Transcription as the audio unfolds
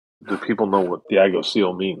Do people know what the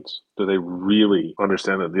AGCO means? Do they really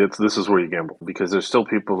understand that this is where you gamble? Because there's still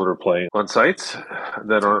people that are playing on sites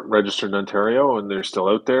that aren't registered in Ontario, and they're still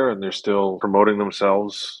out there, and they're still promoting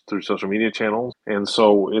themselves through social media channels. And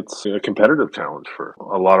so it's a competitive challenge for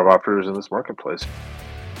a lot of operators in this marketplace.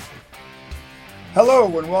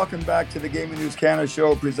 Hello and welcome back to the Gaming News Canada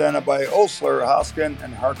show presented by Osler, Hoskin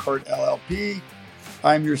and Harcourt LLP.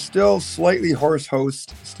 I'm your still slightly hoarse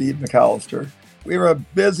host, Steve McAllister. We have a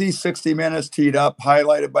busy 60 minutes teed up,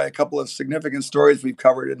 highlighted by a couple of significant stories we've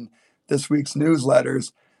covered in this week's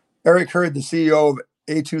newsletters. Eric Hurd, the CEO of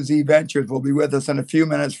A2Z Ventures, will be with us in a few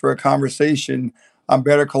minutes for a conversation on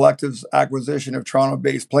Better Collective's acquisition of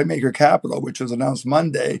Toronto-based Playmaker Capital, which was announced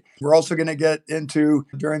Monday. We're also going to get into,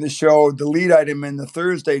 during the show, the lead item in the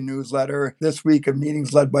Thursday newsletter this week of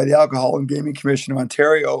meetings led by the Alcohol and Gaming Commission of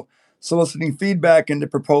Ontario, soliciting feedback into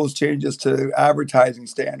proposed changes to advertising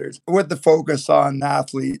standards with the focus on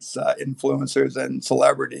athletes, influencers, and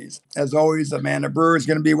celebrities. As always, Amanda Brewer is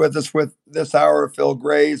going to be with us with this hour. Phil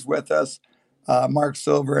Gray is with us, Mark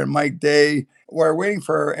Silver and Mike Day. We're waiting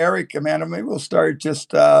for Eric. Amanda, maybe we'll start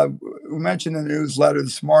just, we mentioned in the newsletter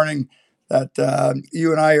this morning that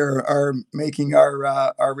you and I are making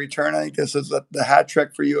our return. I think this is the hat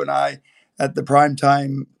trick for you and I at the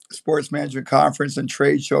Primetime Sports Management Conference and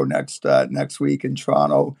Trade Show next week in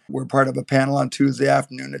Toronto. We're part of a panel on Tuesday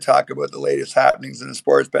afternoon to talk about the latest happenings in the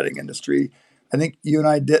sports betting industry. I think you and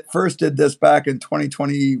I first did this back in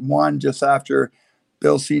 2021, just after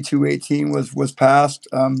Bill C-218 was passed.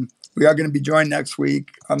 We are going to be joined next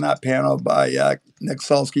week on that panel by Nick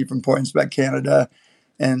Sulsky from PointsBet Canada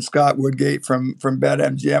and Scott Woodgate from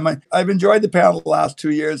BetMGM. I've enjoyed the panel the last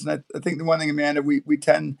 2 years, and I think the one thing, Amanda,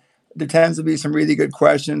 there tends to be some really good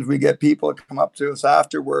questions. We get people to come up to us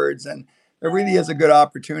afterwards, and it really is a good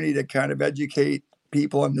opportunity to kind of educate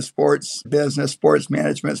people in the sports business, sports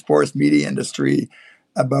management, sports media industry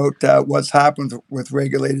about what's happened with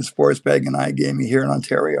regulated sports betting and iGaming here in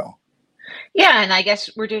Ontario. Yeah, and I guess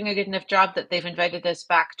we're doing a good enough job that they've invited us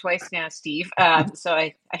back twice now, Steve. So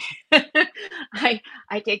I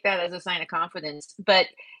take that as a sign of confidence. But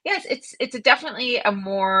yes, it's definitely a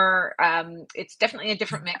more it's definitely a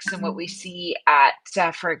different mix than what we see at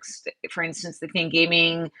for instance the Thin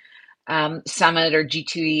Gaming Summit or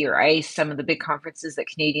G2E or ICE, some of the big conferences that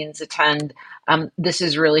Canadians attend. This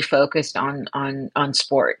is really focused on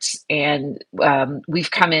sports, and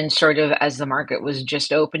we've come in sort of as the market was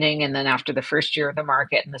just opening, and then after the first year of the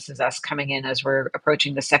market, and this is us coming in as we're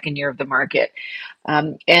approaching the second year of the market.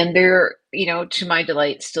 And there, to my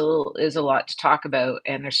delight, still is a lot to talk about,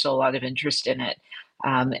 and there's still a lot of interest in it.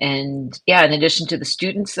 And yeah, in addition to the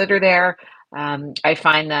students that are there, I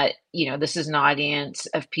find that, this is an audience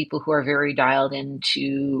of people who are very dialed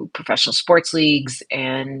into professional sports leagues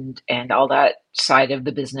and all that side of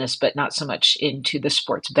the business, but not so much into the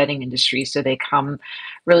sports betting industry. So they come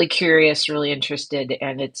really curious, really interested,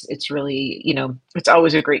 and it's really, it's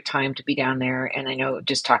always a great time to be down there. And I know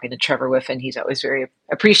just talking to Trevor Whiffen, he's always very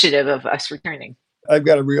appreciative of us returning. I've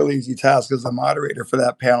got a real easy task as a moderator for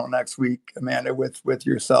that panel next week, Amanda, with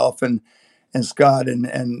yourself and Scott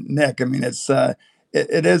and Nick. I mean,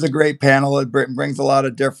 it is a great panel. It brings a lot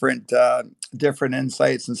of different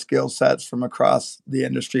insights and skill sets from across the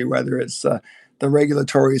industry, whether it's the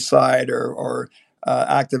regulatory side or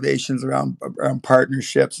activations around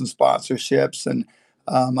partnerships and sponsorships, and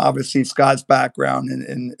obviously Scott's background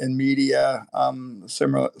in media,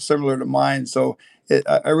 similar to mine. So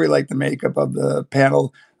I really like the makeup of the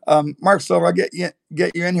panel. Mark Silver, I'll get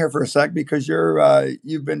you in here for a sec because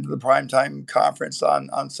you've been to the Primetime Conference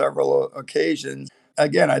on several occasions.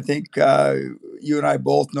 Again, I think you and I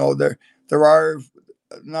both know there are,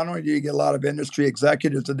 not only do you get a lot of industry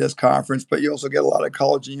executives at this conference, but you also get a lot of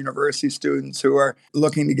college and university students who are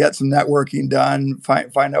looking to get some networking done,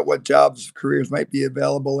 find out what jobs, careers might be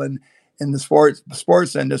available in the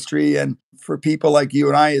sports industry. And for people like you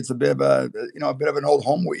and I, it's a bit of an old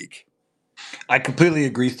home week. I completely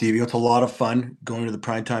agree, Steve. It's a lot of fun going to the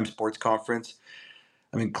Primetime Sports Conference.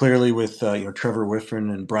 I mean, clearly with Trevor Whiffen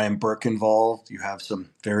and Brian Burke involved, you have some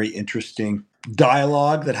very interesting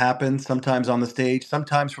dialogue that happens sometimes on the stage,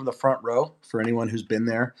 sometimes from the front row for anyone who's been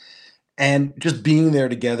there. And just being there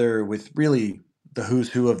together with really the who's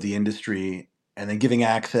who of the industry, and then giving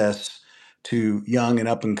access to young and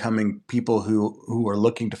up and coming people who are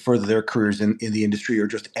looking to further their careers in the industry or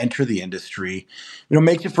just enter the industry,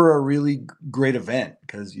 makes it for a really great event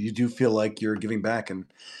because you do feel like you're giving back. And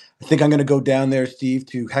I think I'm going to go down there, Steve,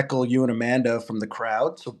 to heckle you and Amanda from the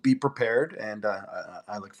crowd. So be prepared, and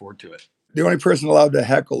I look forward to it. The only person allowed to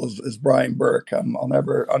heckle is Brian Burke. I'll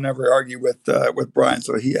never argue with Brian.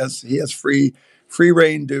 So he has free free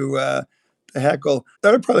reign to heckle. The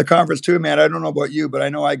other part of the conference too, man, I don't know about you, but I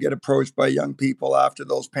know I get approached by young people after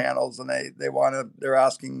those panels, and they're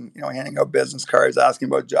asking, handing out business cards, asking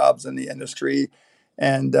about jobs in the industry.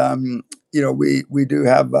 And we do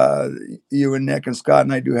have you and Nick and Scott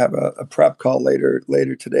and I do have a prep call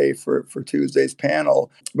later today for Tuesday's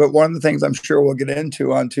panel. But one of the things I'm sure we'll get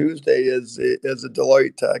into on Tuesday is a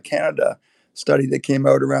Deloitte Canada study that came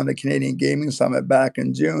out around the Canadian Gaming Summit back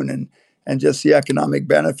in June, and just the economic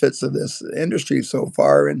benefits of this industry so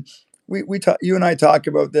far. And you and I talk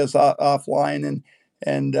about this offline,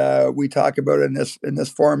 and we talk about it in this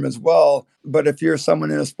forum as well. But if you're someone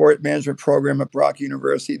in a sport management program at Brock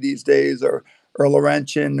University these days, or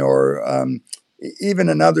Laurentian, or even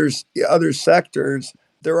in other sectors,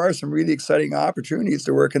 there are some really exciting opportunities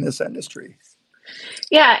to work in this industry.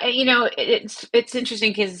 Yeah, it's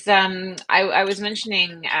interesting because I was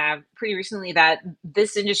mentioning pretty recently that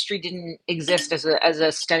this industry didn't exist as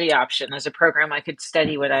a study option, as a program I could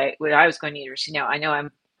study when I was going to university. Now I know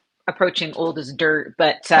I'm approaching old as dirt,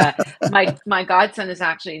 but my godson is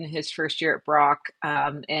actually in his first year at Brock,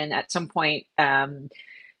 and at some point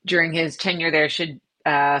during his tenure there should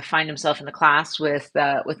find himself in the class with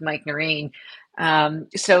Mike Narine.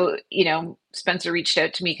 So, Spencer reached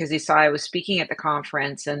out to me because he saw I was speaking at the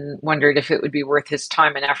conference and wondered if it would be worth his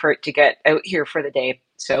time and effort to get out here for the day.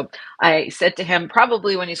 So I said to him,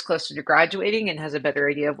 probably when he's closer to graduating and has a better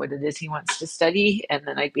idea of what it is he wants to study, and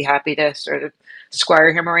then I'd be happy to sort of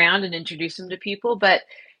squire him around and introduce him to people. But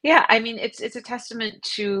yeah, I mean, it's a testament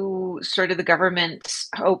to sort of the government's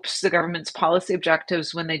hopes, the government's policy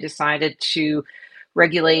objectives when they decided to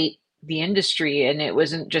regulate the industry. And it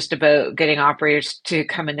wasn't just about getting operators to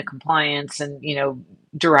come into compliance and,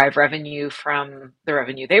 derive revenue from the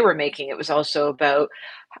revenue they were making. It was also about,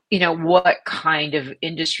 what kind of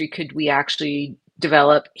industry could we actually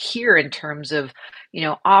develop here in terms of,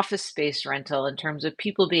 office space rental, in terms of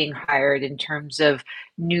people being hired, in terms of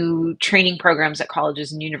new training programs at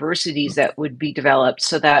colleges and universities that would be developed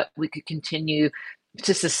so that we could continue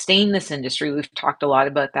to sustain this industry. We've talked a lot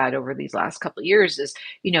about that over these last couple of years. Is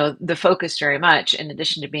the focus very much, in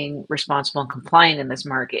addition to being responsible and compliant in this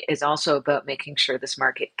market, is also about making sure this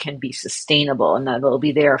market can be sustainable and that it'll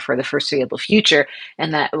be there for the foreseeable future,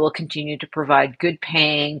 and that it will continue to provide good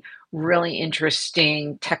paying, really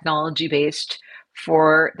interesting, technology based,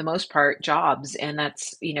 for the most part, jobs. And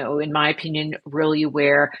that's, in my opinion, really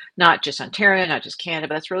where not just Ontario, not just Canada,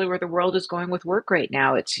 but that's really where the world is going with work right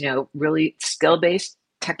now. It's, really skill-based,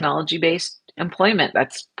 technology-based employment.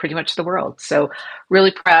 That's pretty much the world. So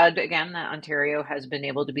really proud, again, that Ontario has been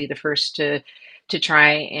able to be the first to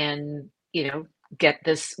try and, get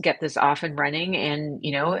this off and running, and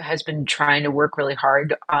has been trying to work really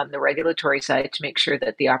hard on the regulatory side to make sure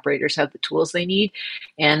that the operators have the tools they need,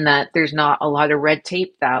 and that there's not a lot of red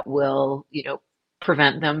tape that will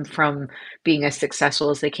prevent them from being as successful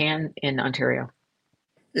as they can in Ontario.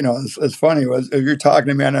 It's funny, as you're talking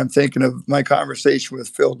to me, and I'm thinking of my conversation with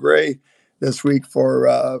Phil Gray this week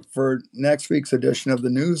for next week's edition of the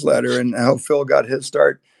newsletter, and how Phil got his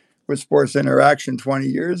start with Sports Interaction 20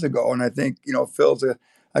 years ago. And I think, Phil's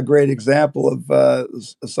a great example of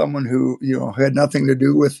someone who, had nothing to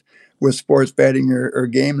do with sports betting or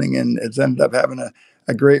gaming, and it's ended up having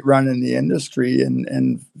a great run in the industry.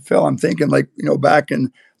 And Phil, I'm thinking, back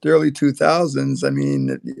in the early 2000s, I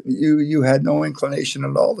mean, you had no inclination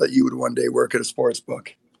at all that you would one day work at a sports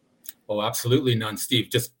book. Oh, absolutely none, Steve.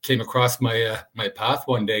 Just came across my my path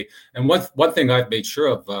one day. And one thing I've made sure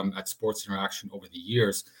of at Sports Interaction over the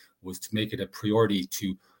years was to make it a priority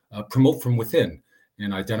to promote from within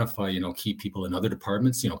and identify, key people in other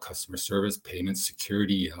departments, customer service, payments,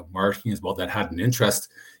 security, marketing as well, that had an interest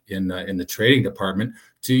in the trading department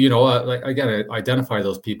to, identify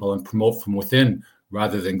those people and promote from within,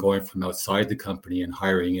 rather than going from outside the company and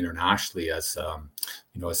hiring internationally, as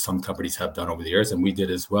as some companies have done over the years, and we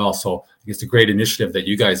did as well. So I guess it's a great initiative that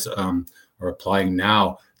you guys are applying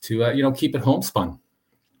now to keep it homespun.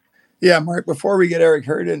 Yeah, Mark. Before we get Eric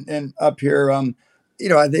Hurd and up here,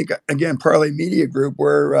 I think again, Parlay Media Group,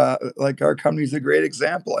 we're our company's a great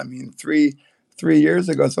example. I mean, three years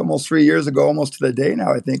ago, it's almost 3 years ago, almost to the day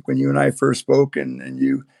now, I think, when you and I first spoke, and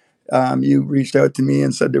you reached out to me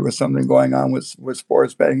and said there was something going on with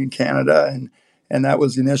sports betting in Canada, and that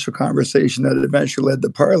was the initial conversation that eventually led to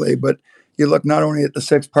Parlay. But you look not only at the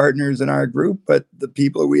 6 partners in our group, but the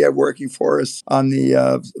people we have working for us on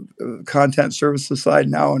the content services side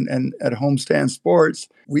now, and at Homestand Sports,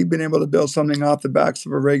 we've been able to build something off the backs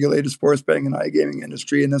of a regulated sports betting and iGaming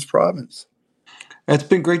industry in this province. It's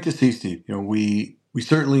been great to see, Steve. We we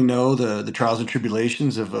certainly know the trials and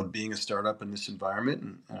tribulations of being a startup in this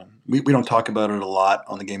environment. And we don't talk about it a lot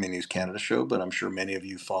on the Gaming News Canada show, but I'm sure many of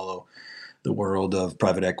you follow the world of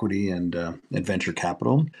private equity and venture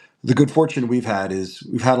capital. The good fortune we've had is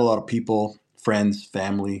we've had a lot of people, friends,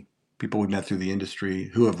 family, people we've met through the industry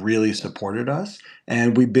who have really supported us.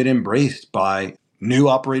 And we've been embraced by new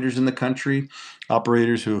operators in the country,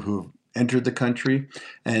 operators who've entered the country.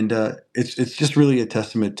 And it's just really a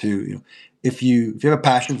testament to, if you have a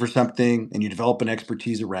passion for something and you develop an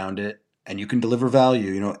expertise around it and you can deliver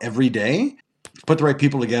value, every day, put the right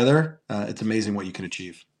people together, it's amazing what you can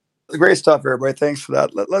achieve. Great stuff, everybody. Thanks for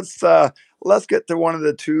that. Let's get to one of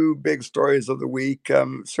the two big stories of the week.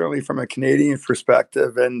 Certainly from a Canadian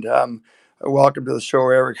perspective, and welcome to the show,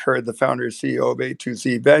 Eric Hurd, the founder and CEO of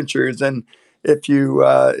A2C Ventures. And if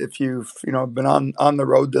you've been on the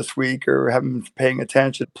road this week or haven't been paying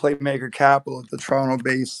attention, Playmaker Capital, the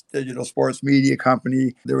Toronto-based digital sports media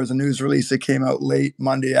company, there was a news release that came out late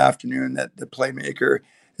Monday afternoon that the Playmaker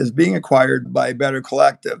is being acquired by Better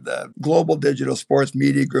Collective, the global digital sports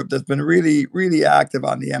media group that's been really, really active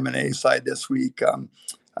on the M&A side this week.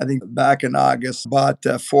 I think back in August, bought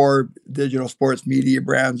 4 digital sports media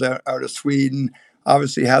brands out of Sweden.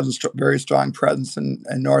 Obviously has a very strong presence in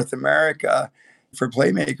North America. For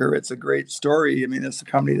Playmaker, it's a great story. I mean, it's a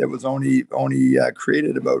company that was only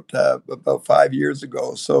created about 5 years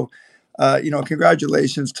ago. So,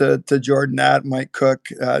 congratulations to Jordan Natt, Mike Cook,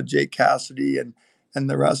 Jake Cassidy, and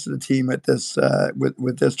the rest of the team at this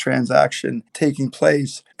with this transaction taking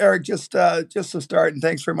place. Eric, just to start, and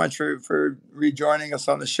thanks very much for rejoining us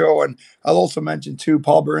on the show. And I'll also mention too,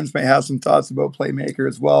 Paul Burns may have some thoughts about Playmaker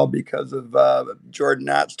as well because of Jordan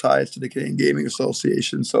Natt's ties to the Canadian Gaming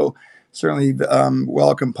Association. So certainly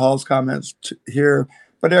welcome Paul's comments here.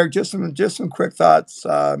 But Eric, just some quick thoughts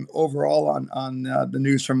overall on the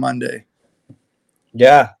news from Monday.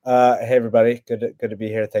 Yeah. Hey everybody, good to be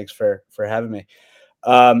here. Thanks for having me.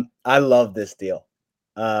 I love this deal.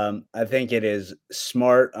 I think it is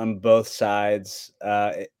smart on both sides.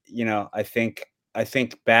 I think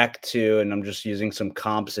back to, and I'm just using some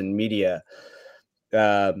comps in media.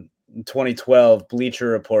 In 2012, Bleacher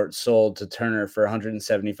Report sold to Turner for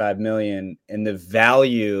 175 million, and the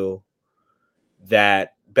value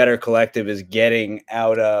that Better Collective is getting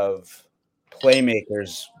out of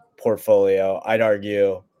Playmaker's portfolio, I'd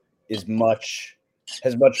argue, has much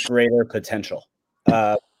greater potential.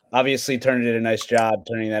 Obviously, Turner did a nice job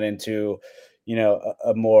turning that into,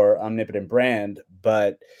 a more omnipotent brand,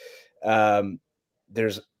 but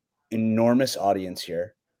there's enormous audience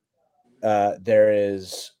here. There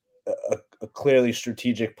is a clearly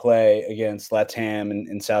strategic play against LATAM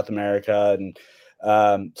and South America, and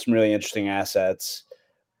some really interesting assets.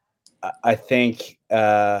 I think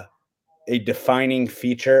a defining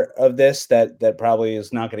feature of this that probably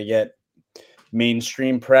is not going to get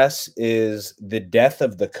mainstream press is the death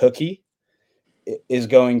of the cookie has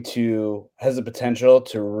the potential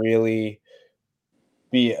to really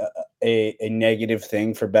be a negative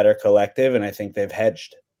thing for Better Collective. And I think they've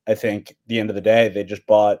hedged. I think at the end of the day, they just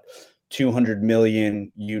bought 200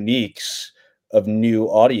 million uniques of new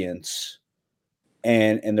audience.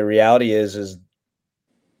 And the reality is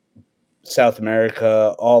South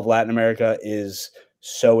America, all of Latin America is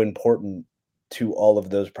so important to all of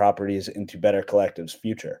those properties and to Better Collective's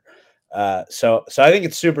future. So I think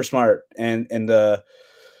it's super smart, and the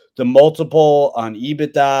multiple on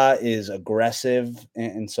EBITDA is aggressive,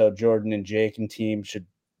 and so Jordan and Jake and team should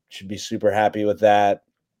be super happy with that.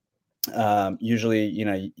 Usually,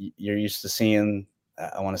 you're used to seeing,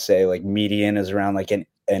 I want to say, like median is around like an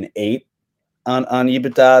 8 on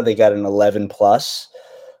EBITDA. They got an 11 plus.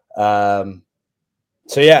 So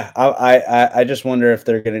yeah, I just wonder if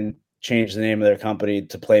they're going to change the name of their company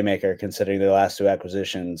to Playmaker, considering their last 2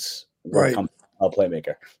 acquisitions were Right.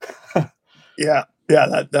 Playmaker. Yeah.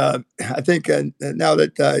 That I think now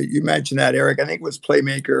that you mentioned that, Eric, I think it was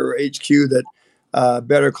Playmaker HQ that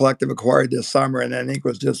Better Collective acquired this summer, and I think it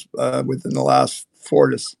was just within the last 4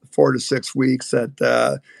 to 6 weeks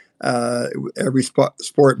that every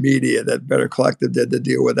sport media that Better Collective did the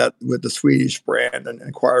deal with the Swedish brand and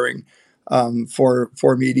acquiring 4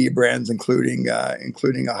 media brands, including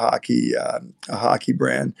a hockey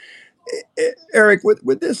brand. Eric,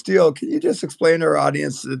 with this deal, can you just explain to our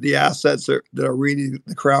audience the assets that are really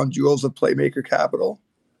the crown jewels of Playmaker Capital?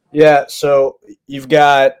 Yeah, so you've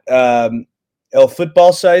got El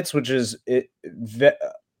Football Sites, which is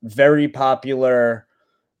very popular.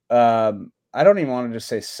 I don't even want to just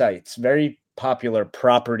say sites. Very popular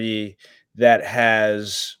property that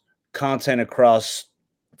has content across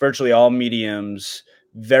virtually all mediums.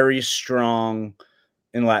 Very strong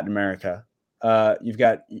in Latin America. You've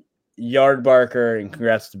got Yardbarker, and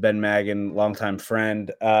congrats to Ben Magan, longtime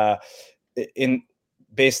friend,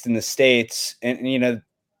 based in the States. And you know,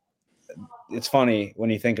 it's funny when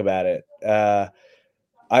you think about it.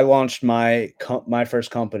 I launched my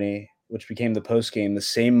first company, which became the Post Game, the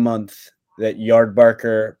same month that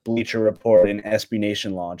Yardbarker, Bleacher Report, and SB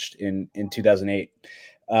Nation launched in 2008.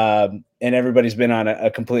 And everybody's been on a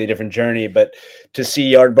completely different journey, but to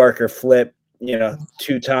see Yardbarker flip, you know,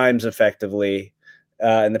 2 times effectively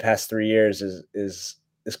in the past 3 years is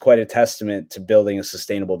quite a testament to building a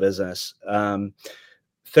sustainable business.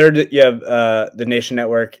 Third, you have the Nation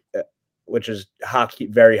Network, which is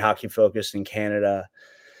very hockey focused in Canada.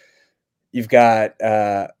 You've got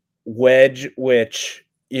Wedge, which,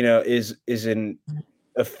 you know, is an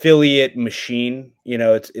affiliate machine. You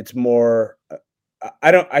know, it's more.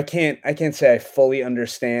 I can't say I fully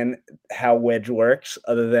understand how Wedge works,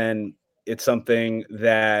 other than it's something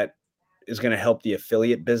that is going to help the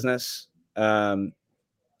affiliate business. There's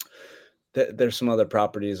some other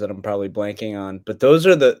properties that I'm probably blanking on, but those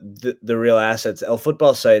are the real assets. El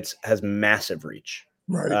Football Sites has massive reach,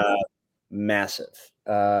 Right. Massive,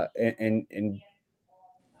 and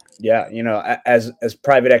yeah, you know, as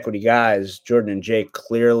private equity guys, Jordan and Jake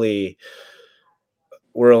clearly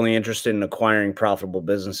were only interested in acquiring profitable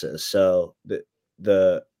businesses. So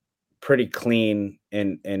the pretty clean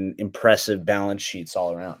and impressive balance sheets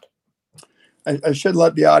all around. I should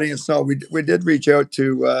let the audience know we did reach out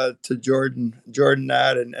to Jordan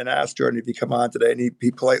Nat and asked Jordan if he come on today, and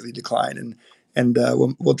he politely declined, and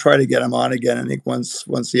we'll try to get him on again. I think once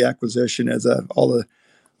the acquisition is all the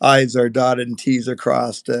I's are dotted and T's are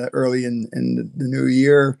crossed early in the new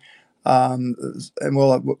year. And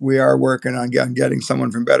we are working on getting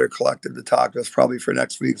someone from Better Collective to talk to us probably for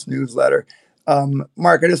next week's newsletter.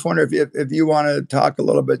 Mark, I just wonder if you want to talk a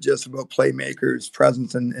little bit just about Playmaker's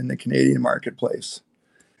presence in the Canadian marketplace.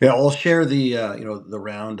 Yeah, I'll share the the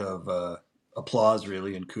round of applause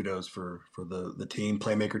really and kudos for the team,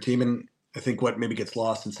 Playmaker team. And I think what maybe gets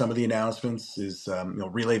lost in some of the announcements is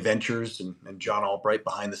Relay Ventures and John Albright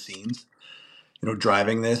behind the scenes,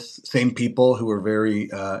 driving this. Same people who are very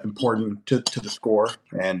important to the score,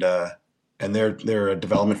 and they're a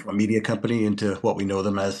development from a media company into what we know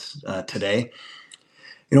them as today.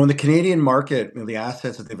 In the Canadian market, the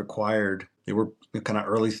assets that they've acquired, they were kind of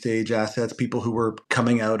early stage assets, people who were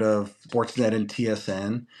coming out of Sportsnet and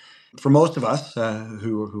TSN. For most of us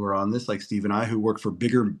who are on this, like Steve and I, who work for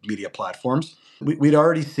bigger media platforms, we'd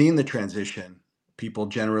already seen the transition. People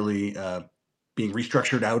generally being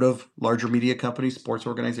restructured out of larger media companies, sports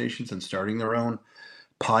organizations, and starting their own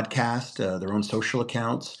podcast, their own social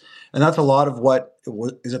accounts. And that's a lot of what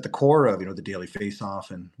is at the core of, the Daily Face-Off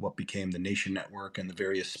and what became the Nation Network and the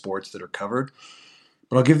various sports that are covered.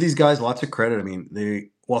 But I'll give these guys lots of credit. I mean,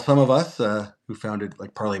 while some of us who founded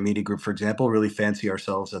like Parlay Media Group, for example, really fancy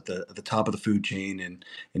ourselves at the top of the food chain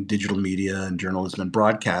in digital media and journalism and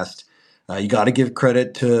broadcast, you got to give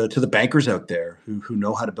credit to the bankers out there who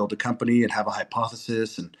know how to build a company and have a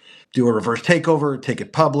hypothesis and do a reverse takeover, take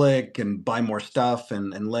it public, and buy more stuff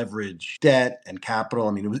and leverage debt and capital.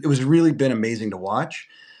 I mean, it was really been amazing to watch.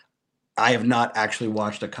 I have not actually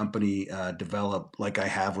watched a company develop like I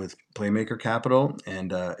have with Playmaker Capital,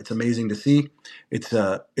 and it's amazing to see. It's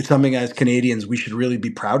something as Canadians we should really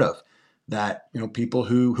be proud of. That people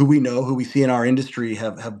who we know, who we see in our industry,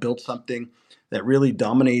 have built something that really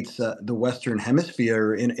dominates the Western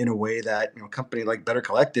Hemisphere in a way that a company like Better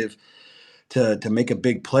Collective to make a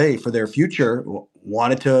big play for their future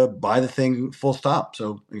wanted to buy the thing full stop.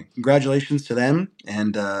 So congratulations to them,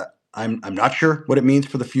 and I'm not sure what it means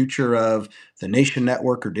for the future of the Nation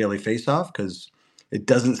Network or Daily Face-Off, because it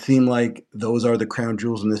doesn't seem like those are the crown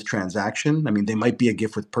jewels in this transaction. I mean, they might be a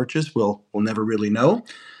gift with purchase. We'll never really know.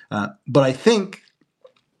 But I think,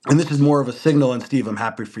 and this is more of a signal, and Steve, I'm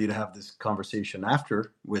happy for you to have this conversation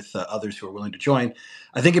after with others who are willing to join.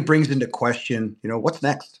 I think it brings into question, what's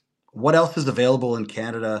next? What else is available in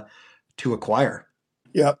Canada to acquire?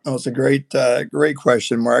 Yeah, that was a great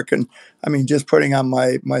question, Mark. And I mean, just putting on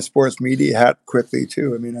my sports media hat quickly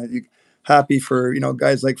too. I mean, happy for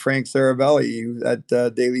guys like Frank Saravelli at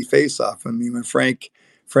Daily Face-Off. I mean, when Frank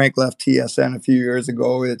left TSN a few years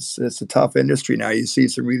ago, it's a tough industry now. You see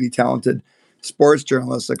some really talented sports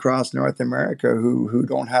journalists across North America who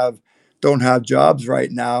don't have jobs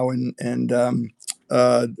right now, and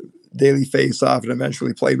Daily Face-Off and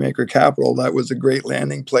eventually Playmaker Capital. That was a great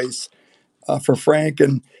landing place for Frank.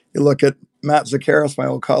 And you look at Matt Zakaris, my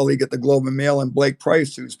old colleague at the Globe and Mail, and Blake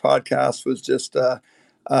Price, whose podcast was just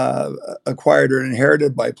acquired or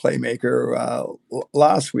inherited by Playmaker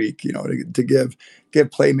last week, to give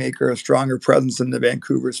Playmaker a stronger presence in the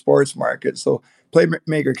Vancouver sports market. So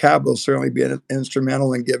Playmaker Capital certainly been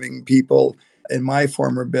instrumental in giving people in my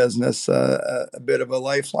former business a bit of a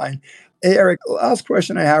lifeline. Hey, Eric, last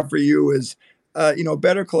question I have for you is,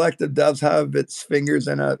 Better Collective does have its fingers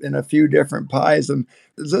in a few different pies, and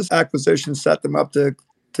does this acquisition set them up to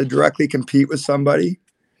directly compete with somebody?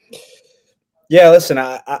 Yeah, listen,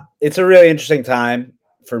 it's a really interesting time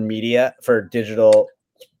for media, for digital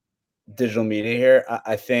media here.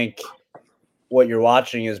 I think what you're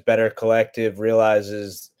watching is Better Collective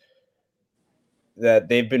realizes that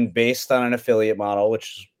they've been based on an affiliate model,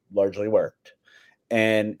 which largely worked.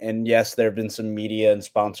 And yes, there have been some media and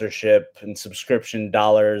sponsorship and subscription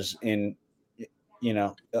dollars in,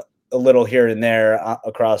 a little here and there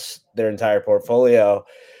across their entire portfolio.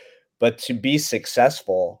 But to be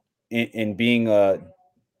successful in being a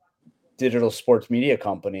digital sports media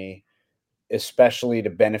company, especially to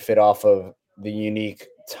benefit off of the unique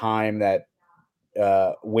time that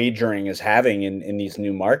wagering is having in these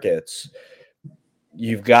new markets,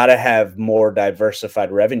 you've got to have more diversified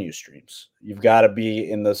revenue streams. You've got to be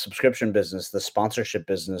in the subscription business, the sponsorship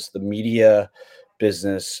business, the media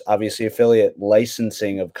business, obviously affiliate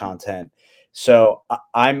licensing of content. So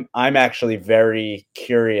I'm actually very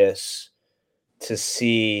curious to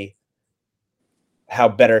see how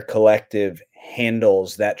Better Collective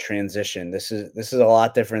handles that transition. This is a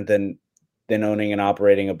lot different than owning and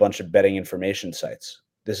operating a bunch of betting information sites.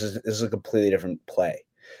 This is a completely different play.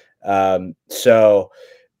 So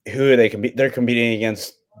who are they compete? They're competing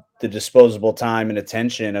against the disposable time and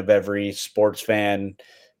attention of every sports fan,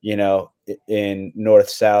 in North,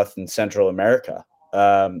 South, and Central America.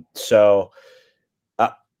 So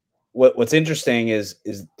what's interesting is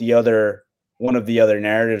one of the other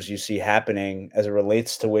narratives you see happening as it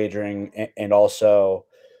relates to wagering and also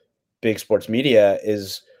big sports media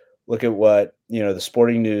is, look at what the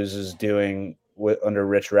Sporting News is doing under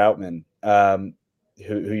Rich Routman,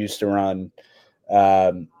 who used to run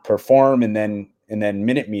Perform and then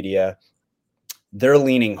Minute Media. They're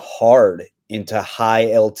leaning hard into high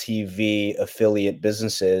LTV affiliate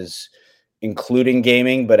businesses, including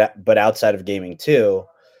gaming, but outside of gaming too.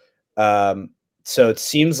 So it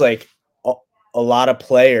seems like a lot of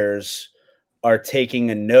players are taking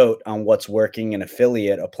a note on what's working in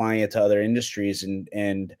affiliate, applying it to other industries,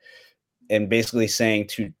 and basically saying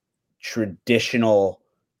to traditional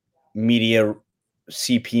media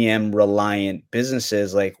CPM reliant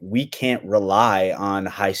businesses, like, we can't rely on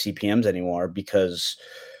high CPMs anymore, because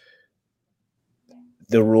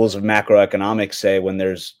the rules of macroeconomics say when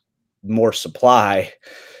there's more supply,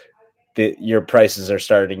 that your prices are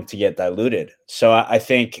starting to get diluted. So I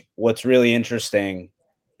think what's really interesting,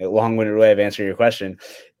 a long-winded way of answering your question,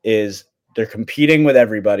 is they're competing with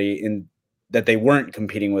everybody in that they weren't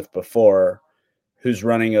competing with before, who's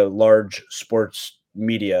running a large sports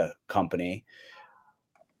media company,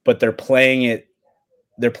 but they're playing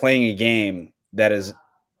a game that is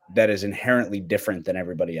inherently different than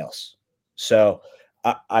everybody else. So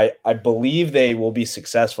I believe they will be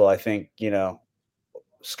successful. I think,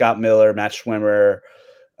 Scott Miller, Matt Schwimmer,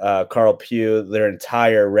 Carl Pugh, their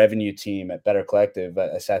entire revenue team at Better Collective.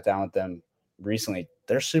 I sat down with them recently.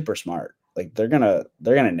 They're super smart. Like, they're gonna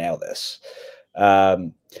nail this.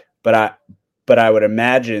 But I would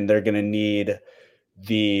imagine they're gonna need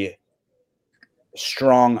the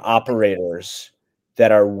strong operators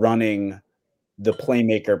that are running the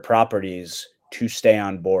Playmaker properties to stay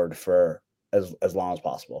on board for as long as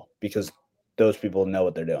possible, because those people know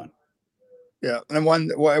what they're doing. Yeah, and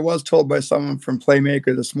I was told by someone from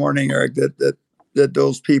Playmaker this morning, Eric, that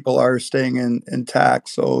those people are staying intact.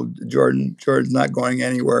 So Jordan's not going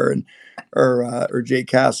anywhere, and or Jay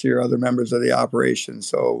Cassie or other members of the operation.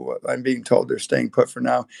 So I'm being told they're staying put for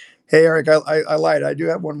now. Hey, Eric, I lied. I do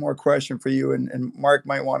have one more question for you, and Mark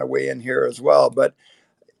might want to weigh in here as well. But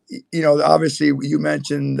obviously you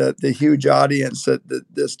mentioned the huge audience that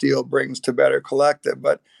this deal brings to Better Collective,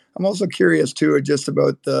 but I'm also curious too, just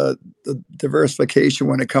about the diversification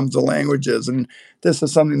when it comes to languages. And this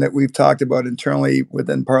is something that we've talked about internally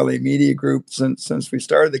within Parlay Media Group since we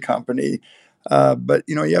started the company. But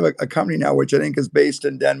you have a company now, which I think is based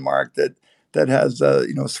in Denmark, that has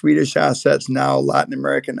Swedish assets now, Latin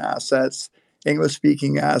American assets, English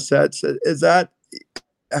speaking assets. Is that,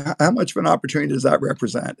 how much of an opportunity does that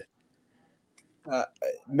represent?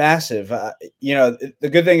 Massive. The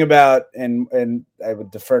good thing about, and I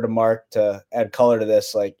would defer to Mark to add color to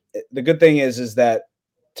this. Like, the good thing is that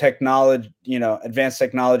technology, advanced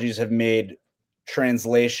technologies have made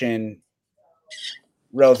translation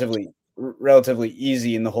relatively relatively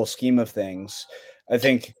easy in the whole scheme of things. I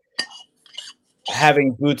think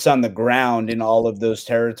having boots on the ground in all of those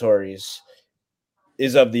territories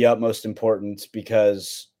is of the utmost importance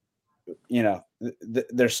because, you know,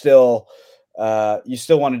 there's still you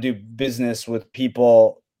still want to do business with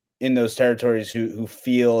people in those territories who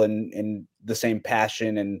feel and the same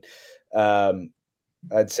passion and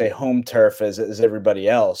I'd say home turf as everybody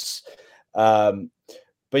else. But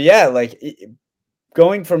yeah, like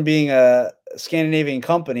going from being a Scandinavian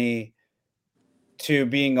company to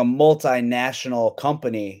being a multinational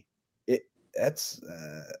company, it that's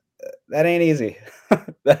that ain't easy.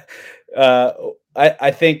 uh,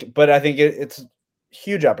 I think, but I think it's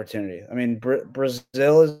huge opportunity. I mean,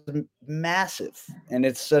 Brazil is massive, and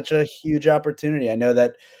it's such a huge opportunity. I know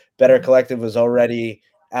that Better Collective was already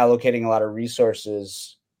allocating a lot of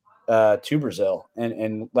resources to Brazil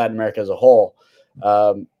and Latin America as a whole.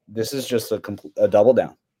 This is just a double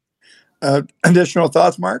down. Additional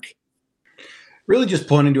thoughts, Mark? Really just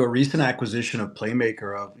pointing to a recent acquisition of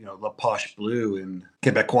Playmaker of, La Poche Bleu in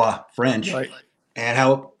Quebecois French, Right. and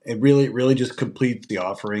how it really just completes the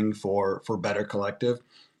offering for Better Collective.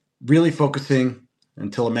 Really focusing,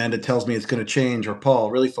 until Amanda tells me it's going to change, or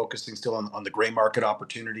Paul, really focusing still on the gray market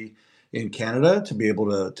opportunity in Canada to be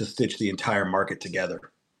able to stitch the entire market together.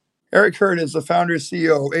 Eric Hurd is the founder and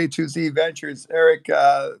CEO of A2Z Ventures. Eric,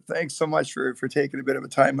 thanks so much for taking a bit of a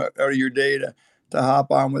time out of your day to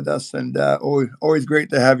hop on with us, and always great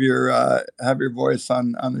to have your voice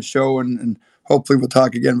on the show, and hopefully we'll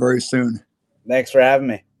talk again very soon. Thanks for having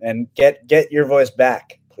me, and get your voice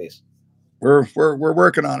back, please. We're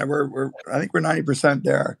working on it. I think we're 90%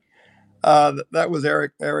 there. That was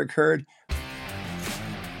Eric Hurd.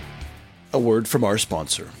 A word from our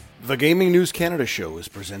sponsor. The Gaming News Canada show is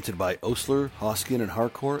presented by Osler, Hoskin &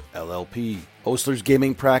 Harcourt, LLP. Osler's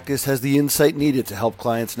gaming practice has the insight needed to help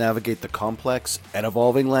clients navigate the complex and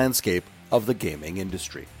evolving landscape of the gaming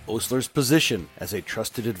industry. Osler's position as a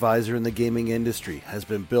trusted advisor in the gaming industry has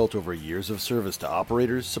been built over years of service to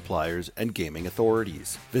operators, suppliers, and gaming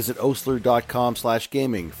authorities. Visit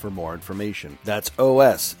osler.com/gaming for more information. That's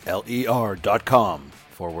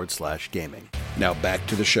osler.com/gaming. Now back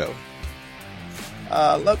to the show.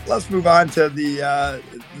 Let's move on to the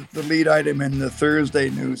lead item in the Thursday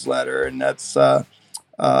newsletter, and that's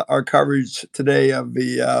our coverage today of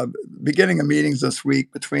the beginning of meetings this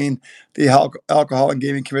week between the Alcohol and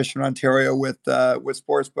Gaming Commission of Ontario with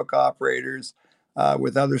sportsbook operators,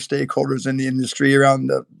 with other stakeholders in the industry around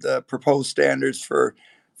the proposed standards for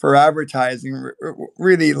advertising.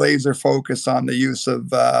 Really laser focus on the use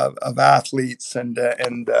of athletes and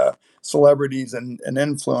celebrities and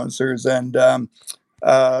influencers. And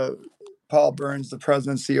Paul Burns, the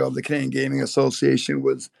president and CEO of the Canadian Gaming Association,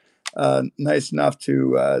 was nice enough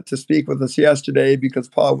to speak with us yesterday, because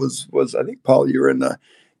Paul was I think, Paul, you were in the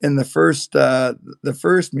first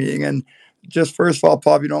meeting. And just first of all,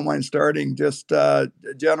 Paul, if you don't mind starting, just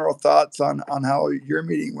general thoughts on how your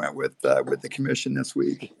meeting went with the commission this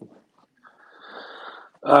week.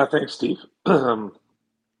 Thanks, Steve. Yeah,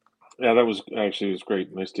 that was actually, it was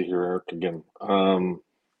great. Nice to hear Eric again.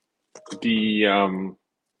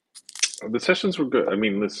 The sessions were good. I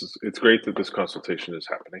mean, it's great that this consultation is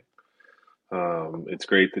happening. It's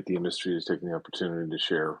great that the industry is taking the opportunity to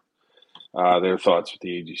share their thoughts with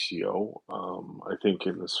the AGCO. I think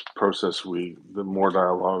in this process, the more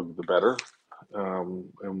dialogue, the better,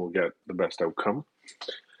 and we'll get the best outcome.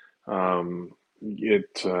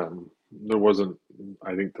 There wasn't,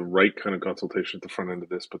 I think, the right kind of consultation at the front end of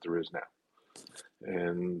this, but there is now,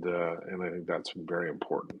 and I think that's very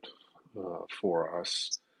important for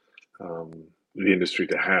us, the industry,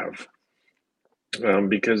 to have,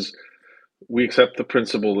 because we accept the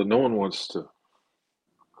principle that no one wants to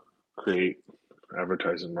create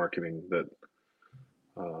advertising marketing that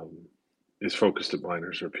is focused at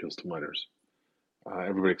minors or appeals to minors.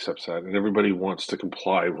 Everybody accepts that, and everybody wants to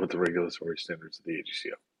comply with the regulatory standards of the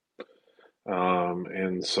AGCO.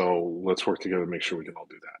 And so let's work together to make sure we can all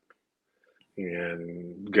do that.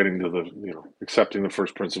 And getting to accepting the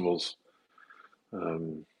first principles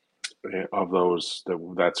of those,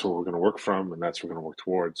 that's what we're going to work from, and that's what we're going to work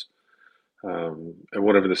towards. And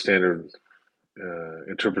whatever the standard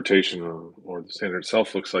interpretation or the standard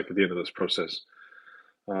itself looks like at the end of this process,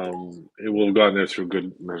 it will have gotten there through a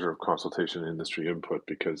good measure of consultation and industry input,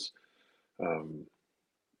 because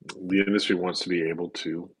the industry wants to be able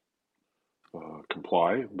to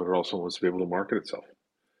comply, but it also wants to be able to market itself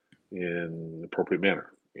in an appropriate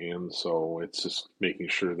manner. And so it's just making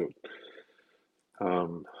sure that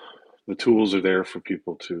the tools are there for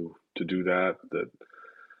people to do that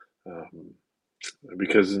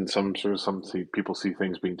because in people see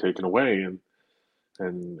things being taken away,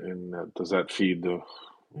 does that feed the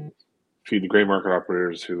gray market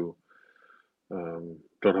operators who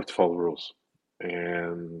don't have to follow the rules,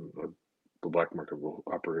 and the black market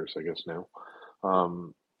operators, I guess now,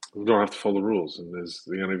 who don't have to follow the rules, and there's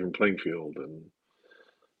the uneven playing field, and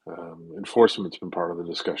enforcement's been part of the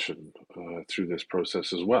discussion through this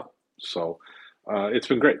process as well. So it's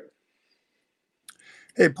been great.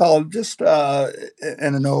 Hey, Paul, and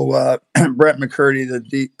I know Brent McCurdy,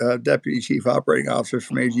 the Deputy Chief Operating Officer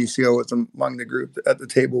from AGCO, was among the group at the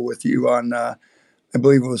table with you on, I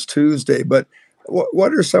believe it was Tuesday. But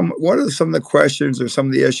what are some of the questions or some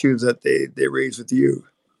of the issues that they raised with you?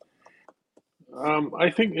 I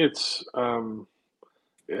think they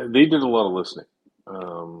did a lot of listening.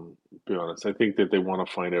 To be honest, I think that they want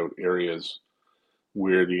to find out areas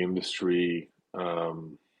where the industry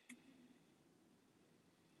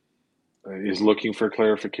is looking for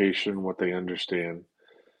clarification, what they understand.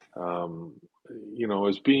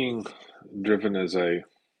 As being driven as a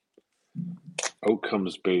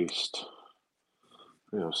outcomes based,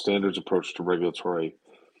 standards approach to regulatory,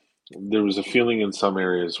 there was a feeling in some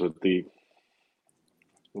areas with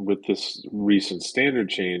this recent standard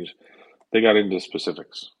change, they got into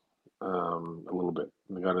specifics a little bit.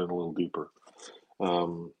 They got in a little deeper,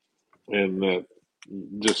 and that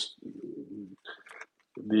just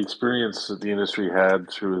the experience that the industry had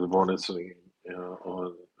through the bonus on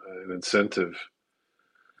an incentive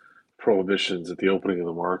prohibitions at the opening of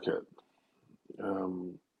the market.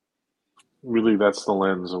 Really, that's the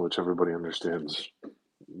lens in which everybody understands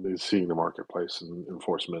is seeing the marketplace and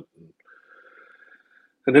enforcement,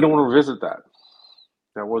 and they don't want to revisit that.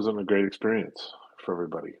 That wasn't a great experience for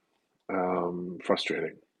everybody.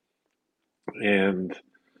 Frustrating, and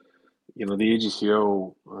the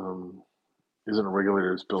AGCO isn't a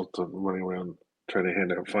regulator that's built on running around trying to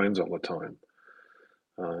hand out fines all the time.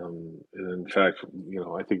 And in fact,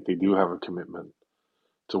 I think they do have a commitment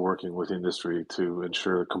to working with industry to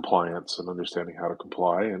ensure compliance and understanding how to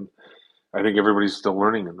comply. And I think everybody's still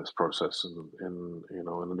learning in this process and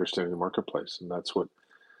understanding the marketplace. And that's what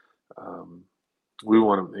we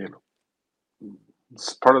want to,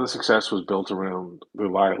 part of the success was built around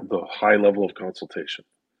the high level of consultation.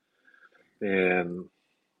 And,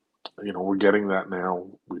 we're getting that now.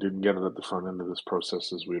 We didn't get it at the front end of this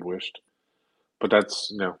process as we had wished. But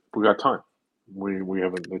that's, we got time. We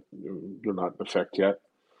haven't, they're not in effect yet.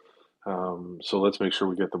 So let's make sure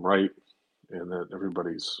we get them right and that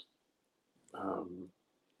everybody's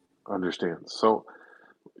understands. So,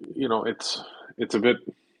 it's a bit,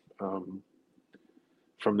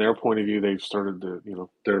 from their point of view, they've started to,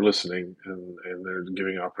 they're listening and they're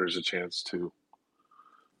giving operators a chance to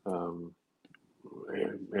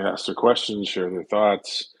ask their questions, share their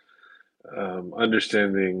thoughts.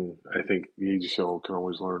 Understanding, I think the AGCO can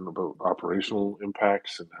always learn about operational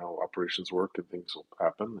impacts and how operations work and things will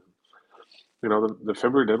happen. The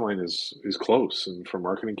February deadline is close, and for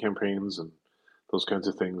marketing campaigns and those kinds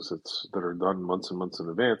of things that are done months and months in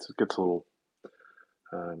advance, it gets a little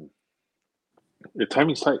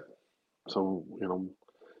timing's tight. So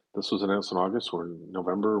this was announced in August. We're in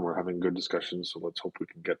November. We're having good discussions, so let's hope we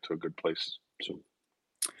can get to a good place soon.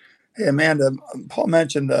 Hey, Amanda, Paul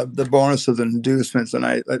mentioned the bonuses and inducements, and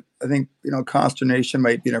I think consternation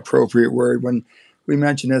might be an appropriate word when we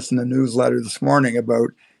mentioned this in the newsletter this morning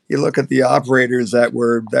about. You look at the operators that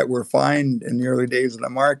were fined in the early days of the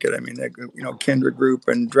market. I mean, Kindred Group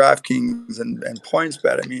and DraftKings and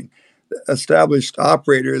PointsBet. I mean, established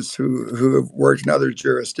operators who have worked in other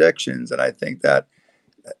jurisdictions, and I think that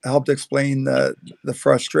helped explain the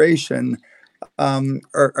frustration.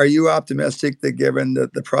 Are you optimistic that given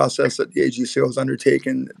the process that the AGCO has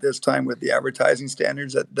undertaken this time with the advertising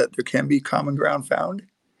standards that there can be common ground found?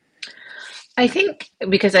 I think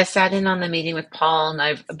because I sat in on the meeting with Paul and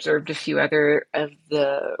I've observed a few other of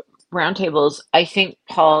the roundtables, I think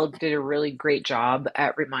Paul did a really great job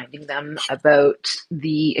at reminding them about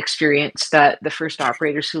the experience that the first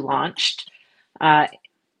operators who launched,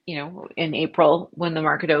 in April when the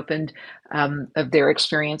market opened, of their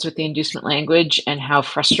experience with the inducement language and how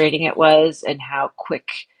frustrating it was and how quick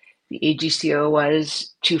the AGCO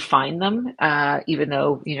was to find them, even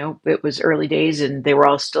though, it was early days and they were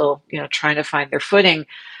all still, trying to find their footing,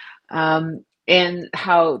 and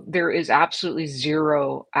how there is absolutely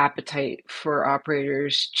zero appetite for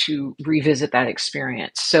operators to revisit that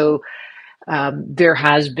experience. So there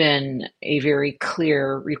has been a very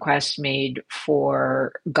clear request made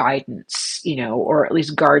for guidance, or at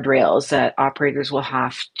least guardrails that operators will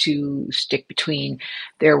have to stick between.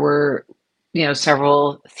 There were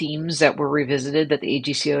several themes that were revisited that the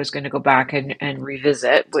AGCO is going to go back and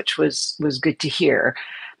revisit, which was good to hear.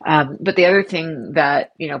 But the other thing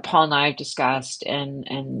that Paul and I have discussed,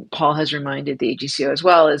 and Paul has reminded the AGCO as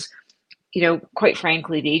well, is quite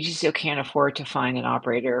frankly, the AGCO can't afford to fine an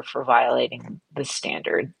operator for violating the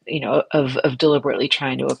standard, of deliberately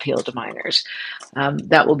trying to appeal to minors.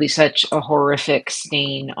 That will be such a horrific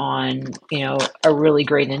stain on, a really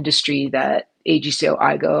great industry that AGCO,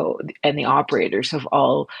 IGO, and the operators have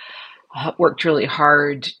all worked really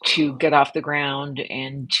hard to get off the ground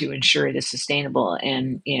and to ensure it is sustainable.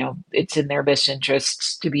 And, it's in their best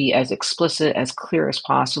interests to be as explicit, as clear as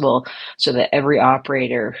possible so that every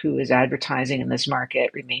operator who is advertising in this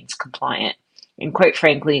market remains compliant. And quite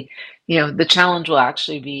frankly, the challenge will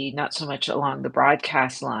actually be not so much along the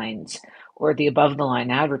broadcast lines or the above the line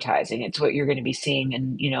advertising. It's what you're going to be seeing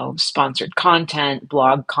in, sponsored content,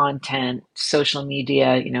 blog content, social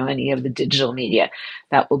media, any of the digital media.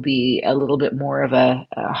 That will be a little bit more of a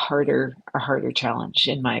harder challenge,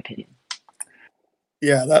 in my opinion.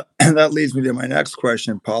 Yeah, that that leads me to my next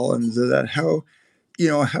question, Paul, and is that how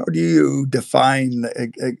do you define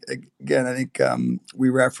again? I think we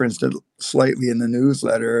referenced it slightly in the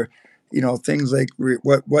newsletter. Things like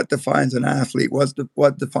what defines an athlete,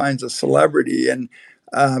 what defines a celebrity, and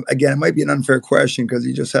again, it might be an unfair question because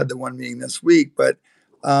you just had the one meeting this week, but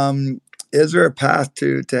is there a path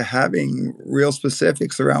to having real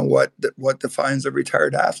specifics around what defines a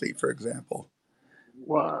retired athlete, for example?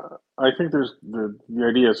 Well, I think there's the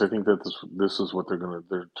idea is I think that this is what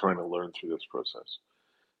they're trying to learn through this process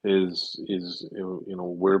is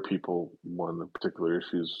where people, one, the particular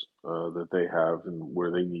issues that they have and where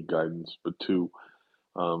they need guidance, but two,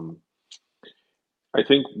 um, I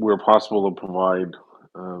think where possible to provide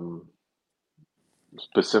um,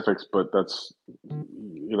 specifics, but that's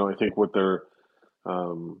I think what they're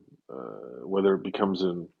whether it becomes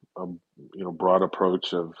a broad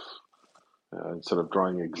approach of instead of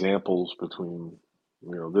drawing examples between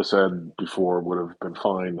this ad before would have been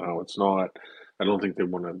fine, now it's not. I don't think they're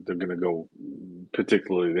going to go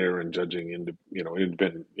particularly there and judging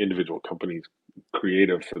individual companies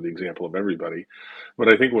creative for the example of everybody,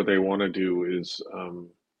 but I think what they want to do is um,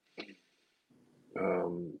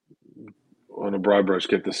 on a broad brush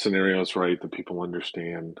get the scenarios right that people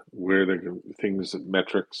understand, where they can things that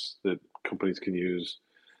metrics that companies can use,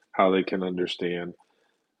 how they can understand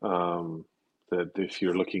um, that if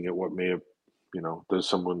you're looking at what may have, does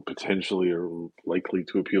someone potentially or likely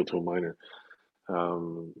to appeal to a minor,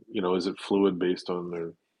 is it fluid based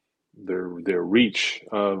on their reach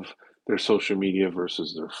of their social media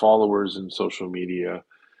versus their followers in social media,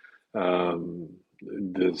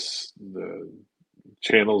 this the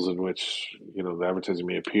channels in which the advertising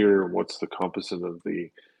may appear, what's the composite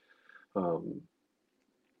um,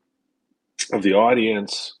 of the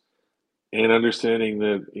audience, and understanding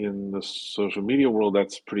that in the social media world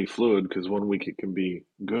that's pretty fluid because one week it can be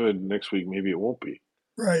good, next week maybe it won't be.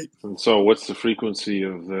 Right. And so what's the frequency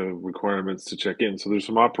of the requirements to check in? So there's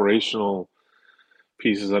some operational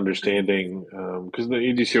pieces understanding because the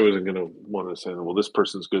EDCO isn't going to want to say, well, this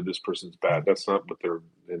person's good, this person's bad. That's not what their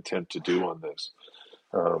intent to do on this.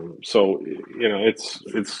 So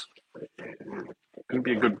it's going to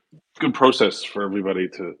be a good process for everybody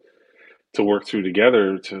to work through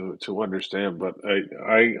together to understand. But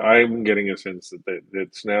I'm getting a sense that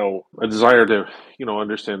it's now a desire to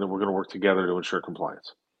understand that we're going to work together to ensure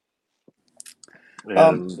compliance,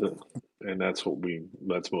 Um, and that's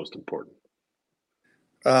most important.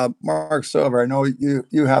 Mark Silver, I know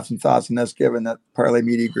you have some thoughts on this, given that Parlay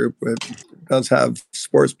Media Group does have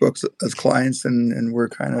sports books as clients, and we're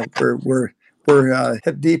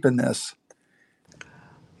hip deep in this.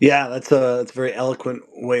 Yeah, that's a very eloquent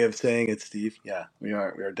way of saying it, Steve. Yeah, we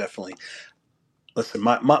are definitely. Listen,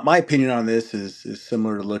 my opinion on this is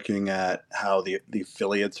similar to looking at how the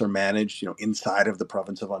affiliates are managed, inside of the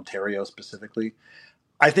province of Ontario specifically.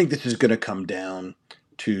 I think this is going to come down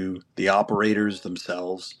to the operators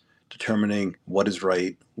themselves determining what is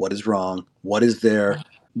right, what is wrong, what is their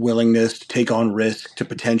willingness to take on risk to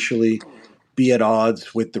potentially be at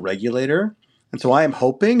odds with the regulator. And so I am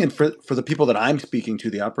hoping, and for the people that I'm speaking to,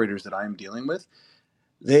 the operators that I'm dealing with,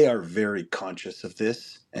 they are very conscious of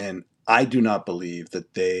this. And I do not believe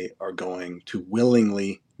that they are going to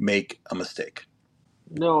willingly make a mistake.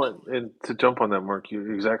 No, and to jump on that, Mark,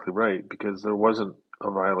 you're exactly right because there wasn't a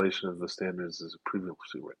violation of the standards as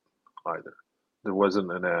previously written either. There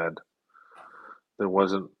wasn't an ad. There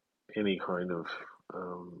wasn't any kind of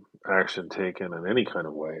action taken in any kind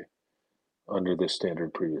of way under this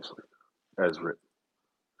standard previously as written,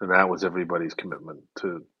 and that was everybody's commitment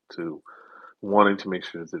to wanting to make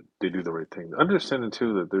sure that they do the right thing. Understanding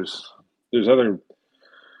too that there's other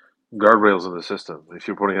guardrails in the system. If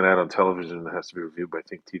you're putting an ad on television that has to be reviewed by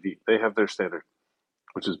Think TV, they have their standard,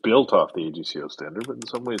 which is built off the AGCO standard, but in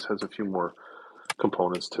some ways has a few more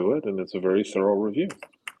components to it, and it's a very thorough review.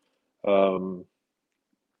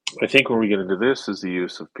 I think where we get into this is the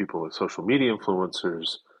use of people like social media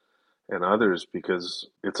influencers and others, because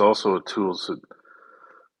it's also a tool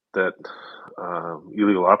that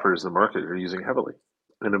illegal operators in the market are using heavily.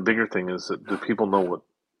 And a bigger thing is that do people know what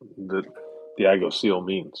the AGCO seal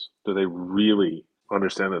means? Do they really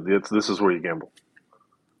understand that this is where you gamble?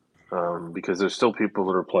 Because there's still people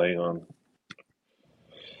that are playing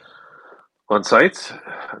on sites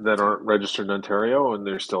that aren't registered in Ontario, and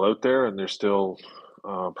they're still out there, and they're still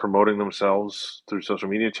promoting themselves through social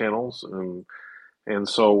media channels, and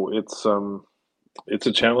so it's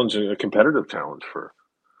a challenge, a competitive challenge for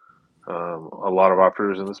a lot of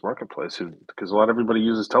operators in this marketplace, because a lot of everybody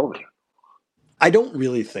uses television. I don't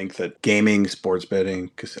really think that gaming, sports betting,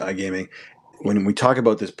 iGaming, when we talk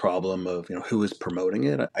about this problem of who is promoting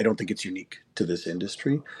it, I don't think it's unique to this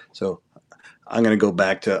industry. So I'm going to go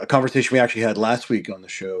back to a conversation we actually had last week on the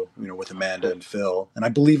show, with Amanda and Phil, and I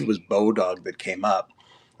believe it was Bodog that came up.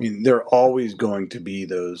 I mean, there are always going to be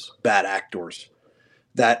those bad actors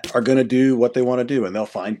that are going to do what they want to do, and they'll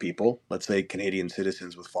find people, let's say Canadian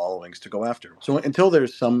citizens with followings, to go after. So until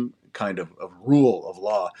there's some kind of rule of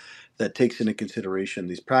law that takes into consideration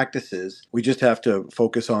these practices, we just have to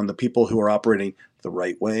focus on the people who are operating the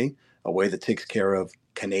right way, a way that takes care of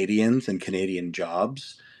Canadians and Canadian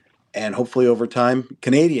jobs. And hopefully over time,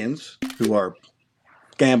 Canadians who are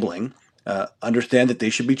gambling understand that they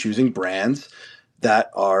should be choosing brands that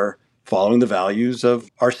are following the values of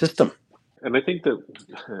our system. And I think that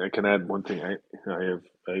I can add one thing.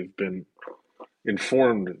 I've been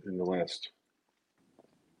informed in the last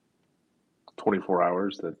 24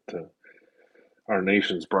 hours that our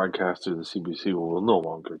nation's broadcaster, the CBC, will no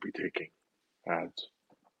longer be taking ads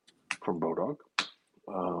from Bodog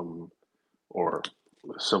or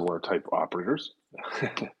similar type operators,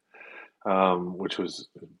 which was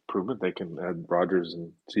improvement. They can add Rogers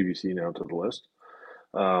and CBC now to the list,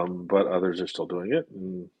 but others are still doing it.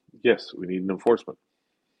 And yes, we need an enforcement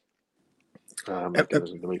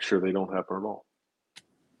mechanism to make sure they don't happen at all.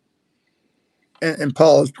 And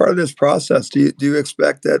Paul, as part of this process, do you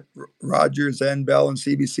expect that Rogers and Bell and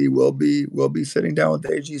CBC will be sitting down with the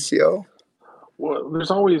AGCO? Well, there's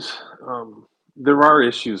always there are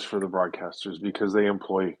issues for the broadcasters because they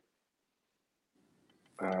employ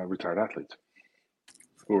retired athletes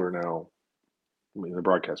who are now in the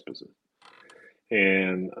broadcast business.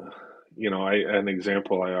 And an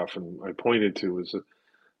example I pointed to is that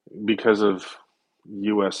because of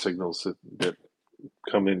U.S. signals that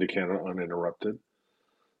come into Canada uninterrupted,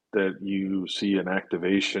 that you see an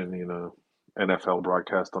activation in a NFL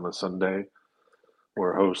broadcast on a Sunday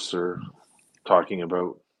where hosts are talking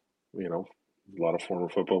about, a lot of former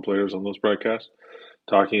football players on those broadcasts,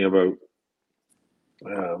 talking about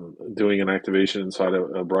doing an activation inside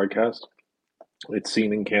a broadcast. It's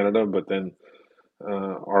seen in Canada, but then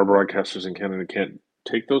our broadcasters in Canada can't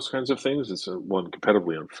take those kinds of things. It's one,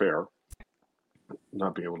 competitively unfair,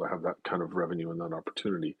 not being able to have that kind of revenue and that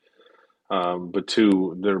opportunity. But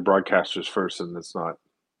two, they're broadcasters first, and it's not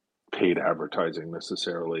paid advertising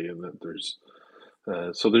necessarily, and that there's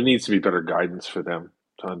so there needs to be better guidance for them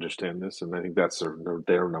to understand this, and I think that's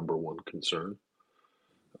their number one concern,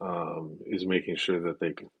 is making sure that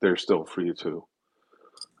they're still free to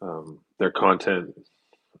their content,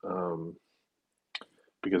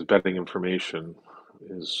 because betting information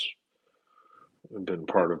has been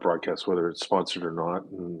part of broadcast, whether it's sponsored or not,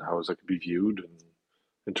 and how is it to be viewed, and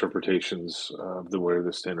interpretations of the way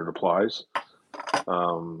the standard applies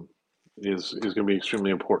is going to be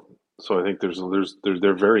extremely important. So I think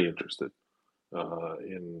they're very interested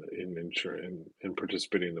in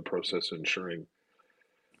participating in the process, ensuring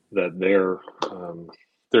that their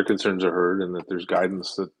concerns are heard, and that there's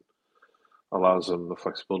guidance that allows them the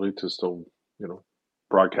flexibility to still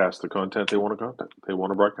broadcast the content they want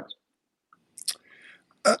to broadcast.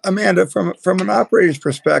 Amanda, from an operator's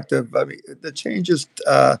perspective, I mean, the changes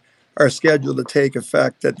are scheduled to take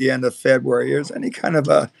effect at the end of February. Is any kind of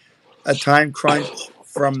a time crunch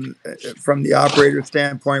from the operator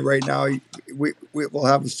standpoint right now? We will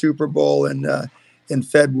have a Super Bowl in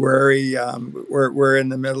February. We're in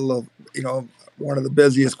the middle of one of the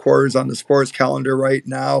busiest quarters on the sports calendar right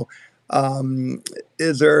now.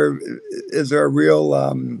 Is there a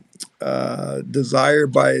real desire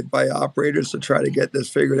by operators to try to get this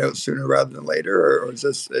figured out sooner rather than later, or is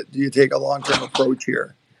this? Do you take a long-term approach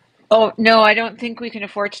here? Oh, no, I don't think we can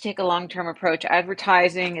afford to take a long-term approach.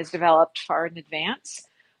 Advertising is developed far in advance.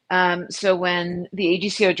 So when the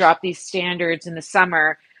AGCO dropped these standards in the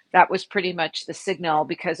summer, that was pretty much the signal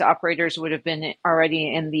because operators would have been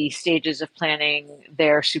already in the stages of planning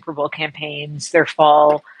their Super Bowl campaigns, their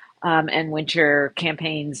fall and winter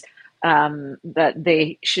campaigns, that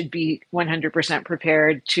they should be 100%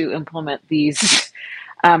 prepared to implement these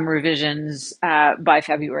revisions by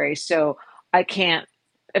February. So I can't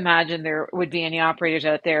imagine there would be any operators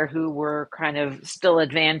out there who were kind of still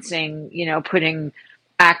advancing, putting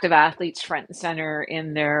active athletes front and center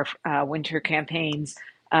in their winter campaigns,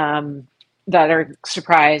 that are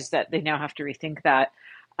surprised that they now have to rethink that.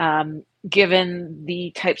 Given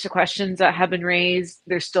the types of questions that have been raised,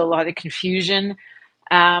 there's still a lot of confusion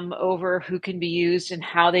over who can be used and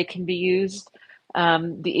how they can be used.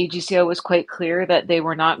 The AGCO was quite clear that they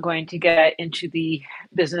were not going to get into the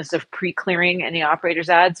business of pre-clearing any operators'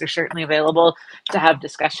 ads. They're certainly available to have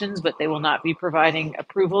discussions, but they will not be providing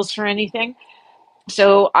approvals for anything.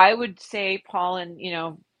 So I would say, Paul, and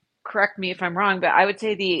correct me if I'm wrong, but I would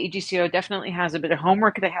say the AGCO definitely has a bit of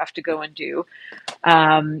homework they have to go and do.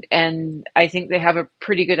 And I think they have a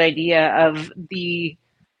pretty good idea of the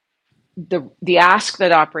ask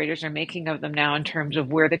that operators are making of them now in terms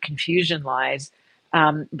of where the confusion lies.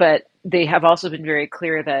 But they have also been very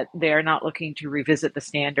clear that they are not looking to revisit the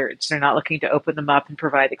standards. They're not looking to open them up and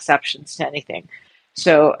provide exceptions to anything.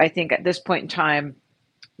 So I think at this point in time,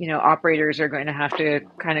 operators are going to have to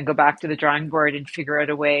kind of go back to the drawing board and figure out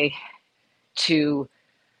a way to,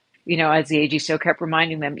 as the AGCO kept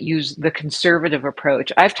reminding them, use the conservative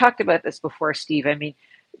approach. I've talked about this before, Steve. I mean,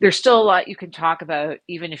 there's still a lot you can talk about,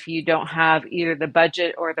 even if you don't have either the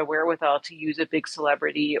budget or the wherewithal to use a big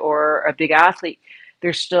celebrity or a big athlete.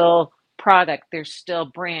 There's still product, there's still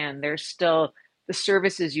brand, there's still the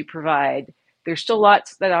services you provide. There's still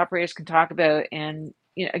lots that operators can talk about. And,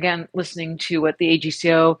 again, listening to what the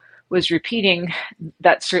AGCO was repeating,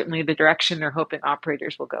 that's certainly the direction they're hoping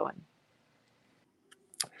operators will go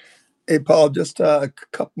in. Hey, Paul, just a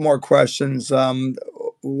couple more questions.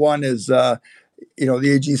 One is, the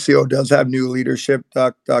AGCO does have new leadership.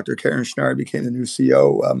 Dr. Karen Schnarr became the new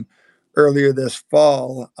CEO earlier this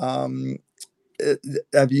fall.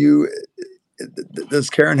 Does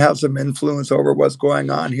Karen have some influence over what's going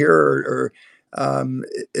on here, or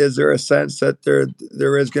is there a sense that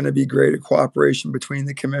there is going to be greater cooperation between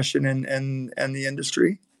the commission and the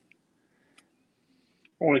industry?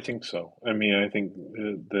 Oh, I think so. I mean, I think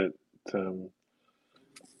that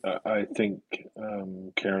I think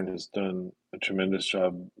Karen has done a tremendous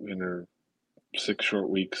job in her 6 short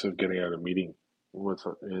weeks of getting out a meeting with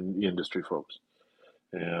in the industry folks.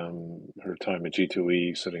 Her time at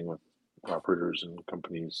G2E, sitting with operators and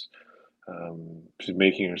companies, she's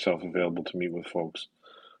making herself available to meet with folks.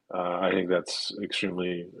 I think that's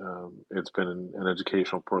extremely. It's been an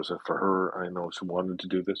educational process for her. I know she wanted to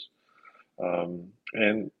do this, and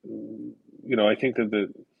I think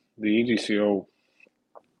that the AGCO,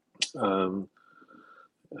 um,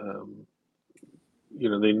 um,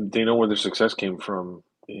 they know where their success came from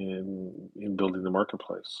in building the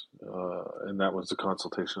marketplace, and that was the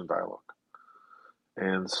consultation and dialogue.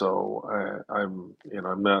 And so I'm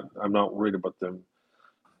not worried about them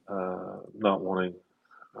not wanting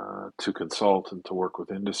to consult and to work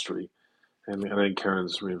with industry. And I think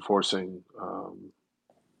Karen's reinforcing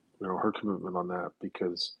her commitment on that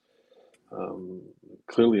because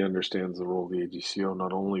clearly understands the role of the AGCO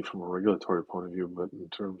not only from a regulatory point of view but in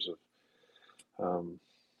terms of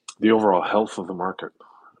the overall health of the market.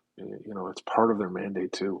 It's part of their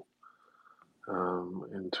mandate too,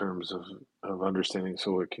 in terms of understanding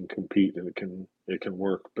so it can compete and it can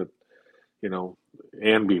work, but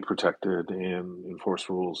and be protected and enforce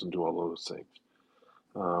rules and do all those things.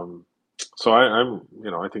 So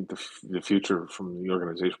I think the future from the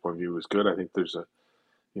organization point of view is good. I think there's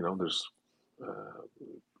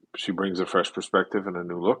she brings a fresh perspective and a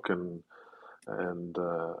new look, and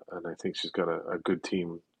I think she's got a good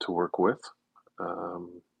team to work with.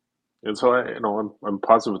 And so I'm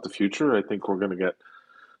positive with the future. I think we're going to get.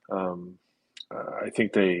 I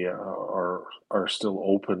think they are still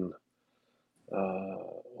open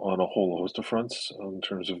on a whole host of fronts in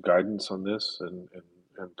terms of guidance on this and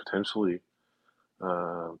potentially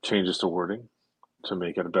changes to wording to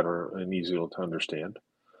make it better and easier to understand.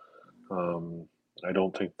 I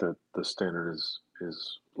don't think that the standard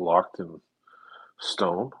is locked in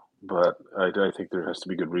stone, but I think there has to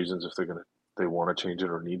be good reasons if they want to change it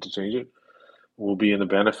or need to change it. Will be in the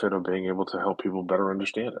benefit of being able to help people better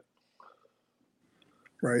understand it.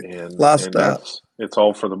 Right. And Last, that's it's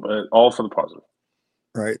all for the positive.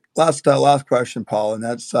 Right. Last question, Paul, and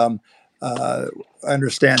that's I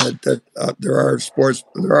understand that there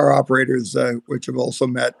are operators which have also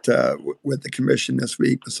met with the commission this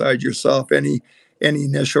week. Besides yourself, any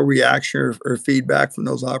initial reaction or feedback from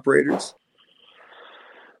those operators?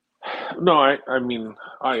 No, I mean,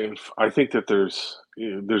 I think that there's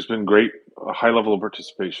been a high level of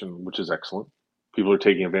participation, which is excellent. People are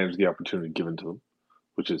taking advantage of the opportunity given to them,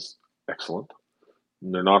 which is excellent.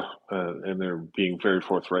 And they're not, and they're being very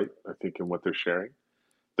forthright, I think, in what they're sharing,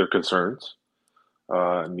 their concerns,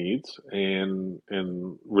 needs, and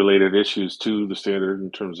related issues to the standard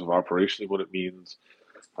in terms of operationally what it means,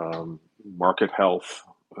 market health.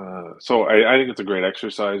 So I think it's a great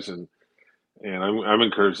exercise, and I'm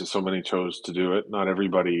encouraged that so many chose to do it. Not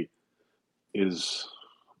everybody is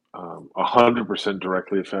 100%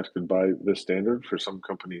 directly affected by this standard. For some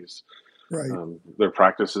companies, Right. their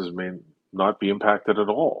practices may not be impacted at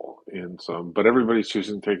all in some, but everybody's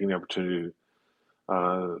taking the opportunity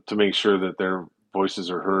to make sure that their voices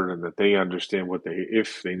are heard and that they understand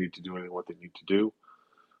if they need to do anything, what they need to do.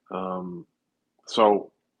 Um,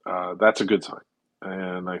 so that's a good sign,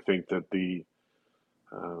 and I think that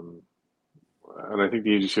um, the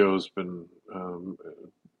AGCO has been,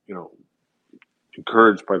 you know,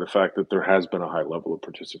 encouraged by the fact that there has been a high level of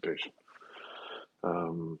participation.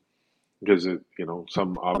 Because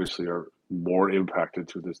some obviously are more impacted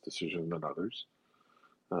through this decision than others.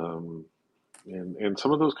 And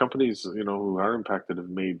some of those companies, who are impacted have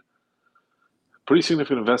made pretty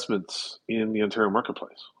significant investments in the Ontario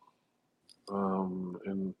marketplace.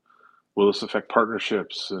 And will this affect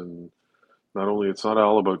partnerships? And it's not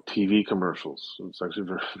all about TV commercials. It's actually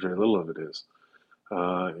very, very little of it is.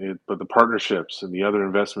 But the partnerships and the other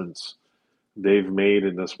investments they've made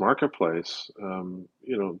in this marketplace,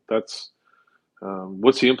 that's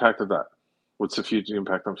what's the impact of that? What's the future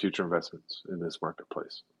impact on future investments in this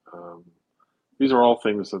marketplace? These are all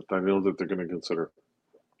things that I know that they're going to consider.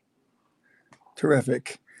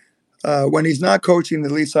 Terrific. When he's not coaching the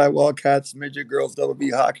Leaside Wildcats midget girls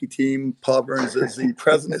WB hockey team, Paul Burns is the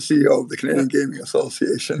president and CEO of the Canadian Gaming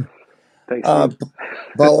Association. Thanks, Paul,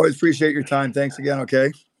 always appreciate your time. Thanks again.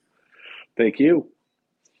 Okay. Thank you.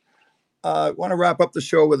 I want to wrap up the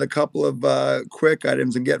show with a couple of quick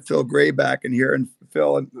items and get Phil Gray back in here. And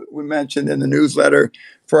Phil, we mentioned in the newsletter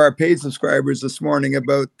for our paid subscribers this morning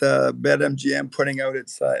about BetMGM putting out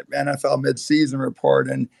its NFL midseason report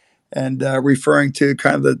and referring to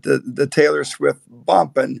kind of the Taylor Swift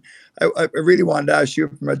bump. And I really wanted to ask you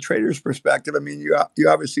from a trader's perspective. I mean, you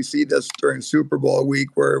obviously see this during Super Bowl week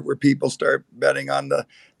where people start betting on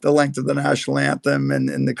the length of the national anthem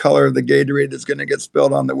and the color of the Gatorade that's going to get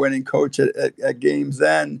spilled on the winning coach at games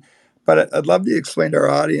end. But I'd love to explain to our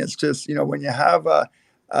audience just, when you have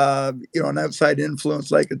an outside influence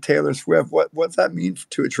like a Taylor Swift, what's that mean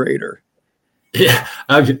to a trader? Yeah,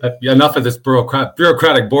 enough of this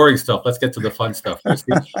bureaucratic, boring stuff. Let's get to the fun stuff.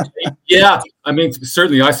 Yeah, I mean,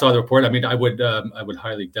 certainly I saw the report. I mean, I would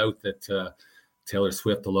highly doubt that Taylor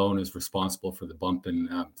Swift alone is responsible for the bump in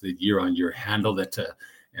the year-on-year handle that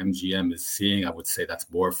MGM is seeing. I would say that's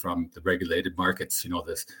more from the regulated markets,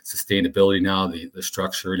 the sustainability now, the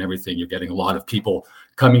structure and everything. You're getting a lot of people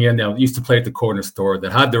coming in now, used to play at the corner store,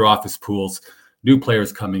 that had their office pools, new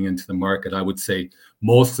players coming into the market. I would say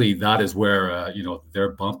mostly that is where,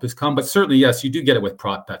 their bump has come. But certainly, yes, you do get it with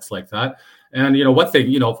prop bets like that. And, one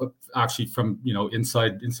thing, actually from,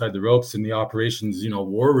 inside the ropes in the operations,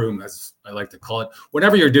 war room, as I like to call it,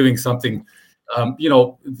 whenever you're doing something,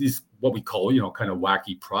 these what we call, kind of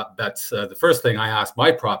wacky prop bets. The first thing I ask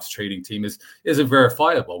my props trading team is it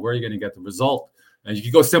verifiable? Where are you going to get the result? And you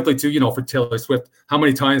can go simply to, for Taylor Swift, how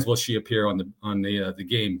many times will she appear on the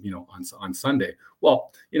game, on Sunday?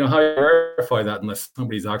 Well, how do you verify that unless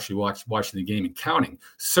somebody's actually watching the game and counting?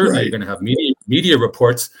 Certainly, right. You're going to have media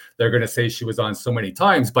reports that are going to say she was on so many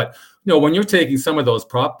times. But, when you're taking some of those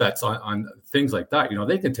prop bets on things like that,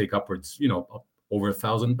 they can take upwards, over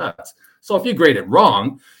 1,000 bets. So if you grade it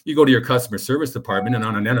wrong, you go to your customer service department, and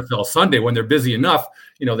on an NFL Sunday, when they're busy enough,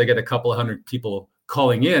 they get a couple of hundred people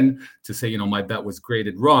calling in to say, my bet was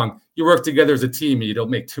graded wrong. You work together as a team, and you don't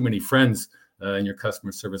make too many friends in your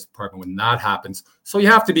customer service department when that happens. So you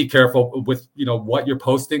have to be careful with, what you're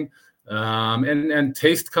posting. And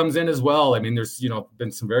taste comes in as well. I mean, there's,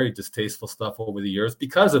 been some very distasteful stuff over the years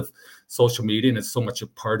because of social media, and it's so much a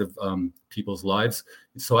part of people's lives.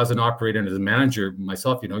 So as an operator and as a manager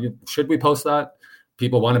myself, should we post that?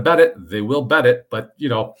 People want to bet it, they will bet it. But,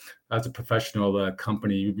 as a professional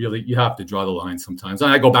company, you have to draw the line sometimes.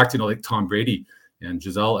 And I go back to, like Tom Brady, and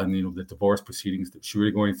Giselle, and the divorce proceedings that she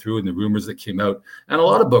was going through, and the rumors that came out, and a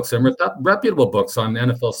lot of books and reputable books on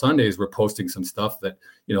NFL Sundays were posting some stuff that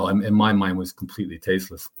in my mind was completely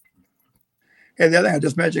tasteless. And the other thing I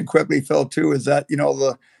just mentioned quickly, Phil, too, is that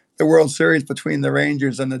the World Series between the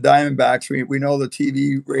Rangers and the Diamondbacks, we know the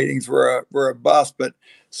TV ratings were a bust, but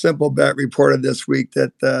Simple Bet reported this week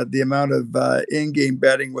that the amount of in-game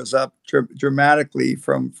betting was up dramatically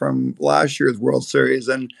from last year's World Series,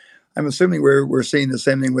 and I'm assuming we're seeing the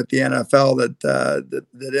same thing with the NFL, that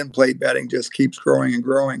in-play betting just keeps growing and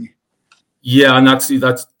growing. Yeah, and that's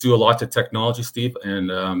due a lot to technology, Steve, and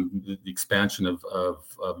the expansion of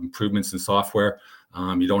improvements in software.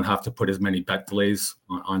 You don't have to put as many bet delays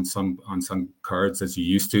on some cards as you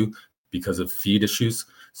used to because of feed issues.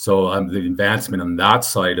 So the advancement on that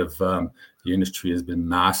side of the industry has been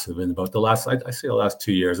massive in about the last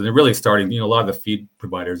 2 years, and they're really starting. A lot of the feed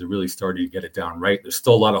providers are really starting to get it down right. There's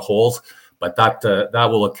still a lot of holes, but that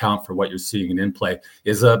will account for what you're seeing in play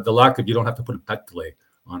is the lack of, you don't have to put a bet delay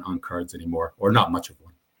on cards anymore, or not much of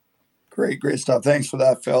one. Great stuff. Thanks for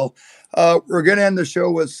that, Phil. We're going to end the show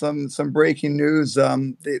with some breaking news.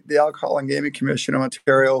 The Alcohol and Gaming Commission of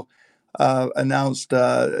Ontario announced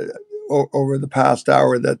over the past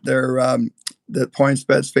hour that that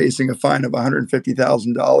PointsBet's facing a fine of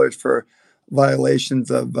 $150,000 for violations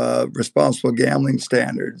of responsible gambling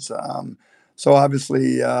standards. So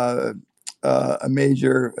obviously, a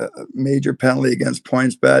major penalty against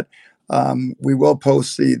PointsBet. We will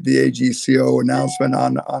post the AGCO announcement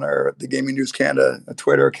on the Gaming News Canada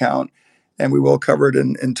Twitter account, and we will cover it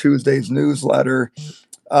in Tuesday's newsletter.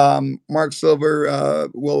 Mark Silver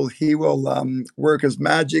will work his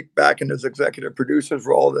magic back in his executive producer's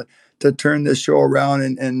role to turn this show around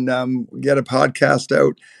and get a podcast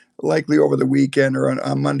out, likely over the weekend or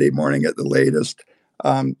on Monday morning at the latest.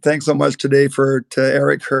 Thanks so much today to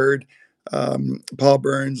Eric Hurd, Paul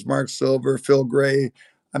Burns, Mark Silver, Phil Gray,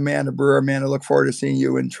 Amanda Brewer. Amanda, look forward to seeing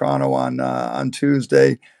you in Toronto on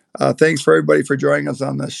Tuesday. Thanks for everybody for joining us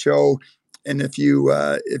on this show. And if you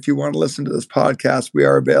want to listen to this podcast, we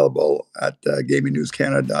are available at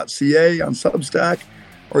gamingnewscanada.ca on Substack,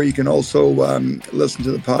 or you can also listen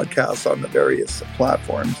to the podcast on the various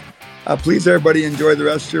platforms. Please, everybody, enjoy the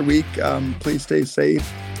rest of your week. Please stay safe,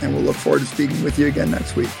 and we'll look forward to speaking with you again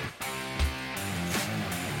next week.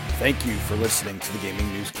 Thank you for listening to the Gaming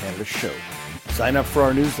News Canada show. Sign up for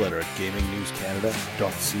our newsletter at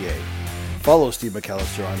gamingnewscanada.ca. Follow Steve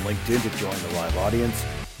McAllister on LinkedIn to join the live audience.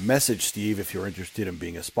 Message Steve if you're interested in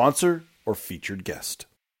being a sponsor or featured guest.